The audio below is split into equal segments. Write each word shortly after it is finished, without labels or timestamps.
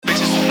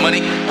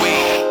money,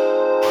 weed.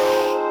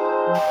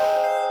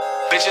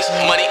 Bitches,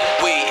 money,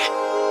 weed.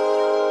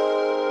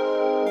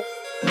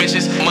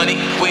 Bitches, money,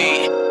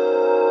 weed.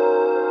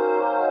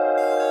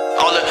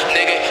 All a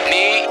nigga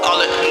need, all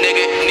a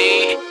nigga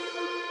need.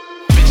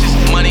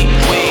 Bitches, money,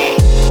 weed.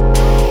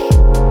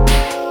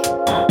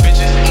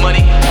 Bitches,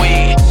 money,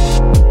 weed.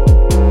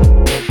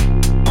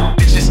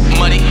 Bitches,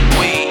 money,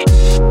 weed.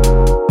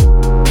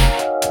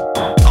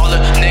 All a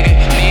nigga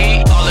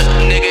need, all a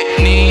nigga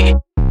need.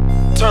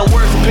 Turn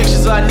words to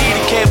pictures, I need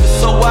a canvas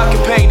so I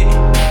can paint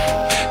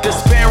it.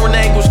 Despairing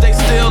anguish, they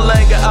still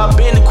linger, I've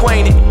been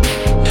acquainted.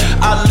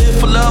 I live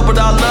for love, but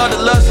I love the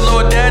lust,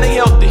 Lord, that ain't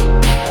healthy.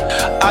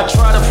 I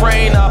try to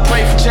pray and I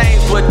pray for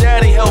change, but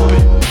that ain't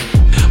helping.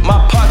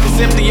 My pocket's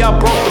empty, I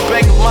broke the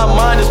bank, but my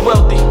mind is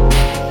wealthy.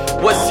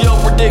 What's your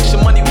prediction?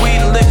 Money,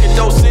 weed, and liquor,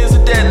 those sins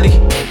are deadly.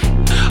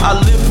 I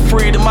live for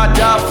freedom, I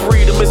die for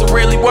freedom, is it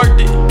really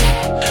worth it?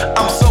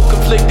 I'm so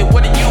conflicted,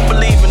 what do you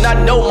believe in?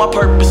 I know my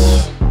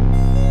purpose.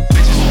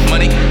 Bitches,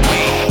 money,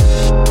 weed.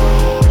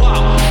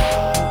 Wow.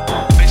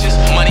 Bitches,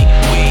 money,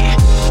 weed.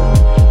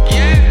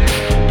 Yeah,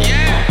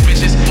 yeah.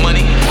 Bitches,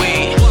 money,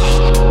 weed.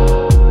 Wow.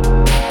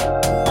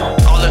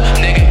 All a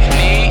nigga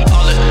need,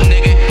 all a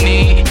nigga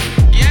need.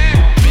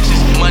 Yeah.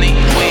 Bitches, money,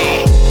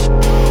 weed.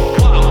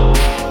 Wow.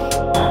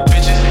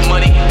 Bitches,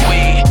 money,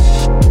 weed.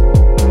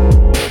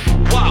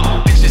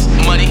 Wow. Bitches,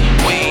 money,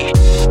 weed.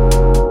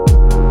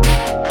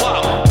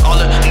 Wow. All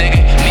a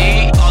nigga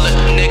need, all a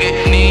nigga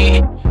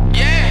need.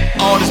 Yeah.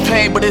 All this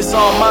pain, but it's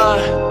all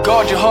mine.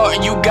 Guard your heart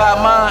and you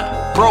got mine.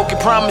 Broken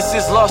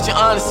promises, lost your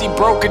honesty,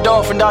 broke it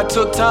off and I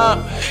took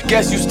time.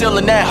 Guess you still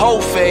in that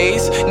whole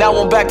phase. Now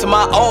I'm back to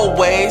my old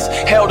ways.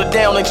 Held it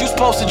down, ain't you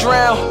supposed to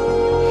drown?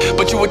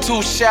 But you were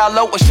too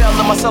shallow. A shell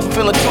of myself, I'm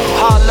feeling too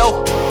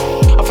hollow.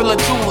 I'm feeling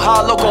too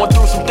hollow, going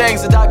through some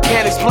things that I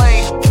can't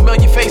explain.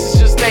 Familiar faces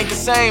just ain't the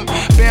same.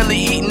 Barely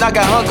eating, I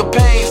got hunger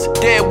pains.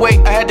 Dead weight,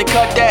 I had to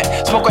cut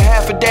that. Smoke a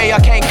half a day, I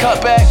can't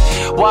cut back.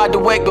 Wide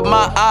awake, but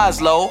my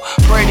eyes low.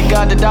 Pray to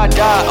God that I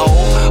die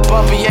old.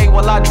 Bumpy A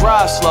while I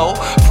drive slow.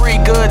 Free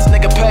goods,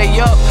 nigga, pay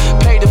up.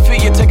 Pay the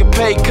fee, you take a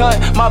pay cut.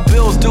 My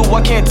bills due,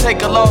 I can't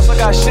take a loss. I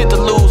got shit to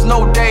lose,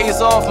 no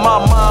days off. My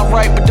mind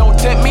right, but don't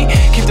tempt me.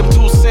 Keep them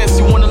 2 cents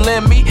you wanna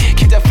lend me.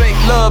 Keep that fake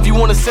love you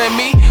wanna send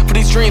me. For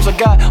these dreams I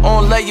got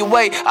on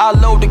layaway, I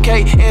load the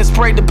K and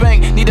spray the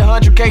bank. Need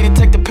 100K to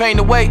take the pain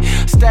away.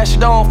 Stash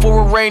it on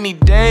for a rainy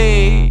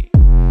day.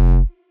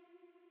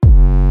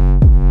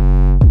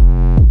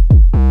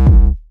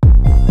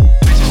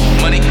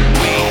 Bitches, money,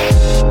 weed.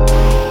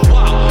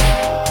 Wow.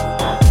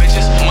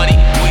 Bitches, money,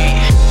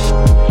 weed.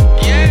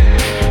 Yeah,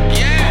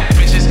 yeah.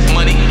 Bitches,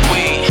 money,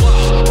 weed.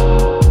 Wow.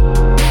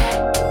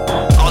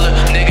 All a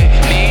nigga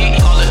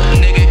need, all a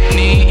nigga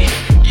need.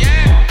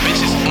 Yeah.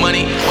 Bitches,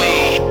 money,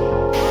 weed.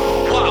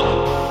 Wow.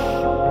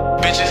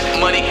 Bitches,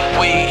 money,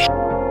 weed.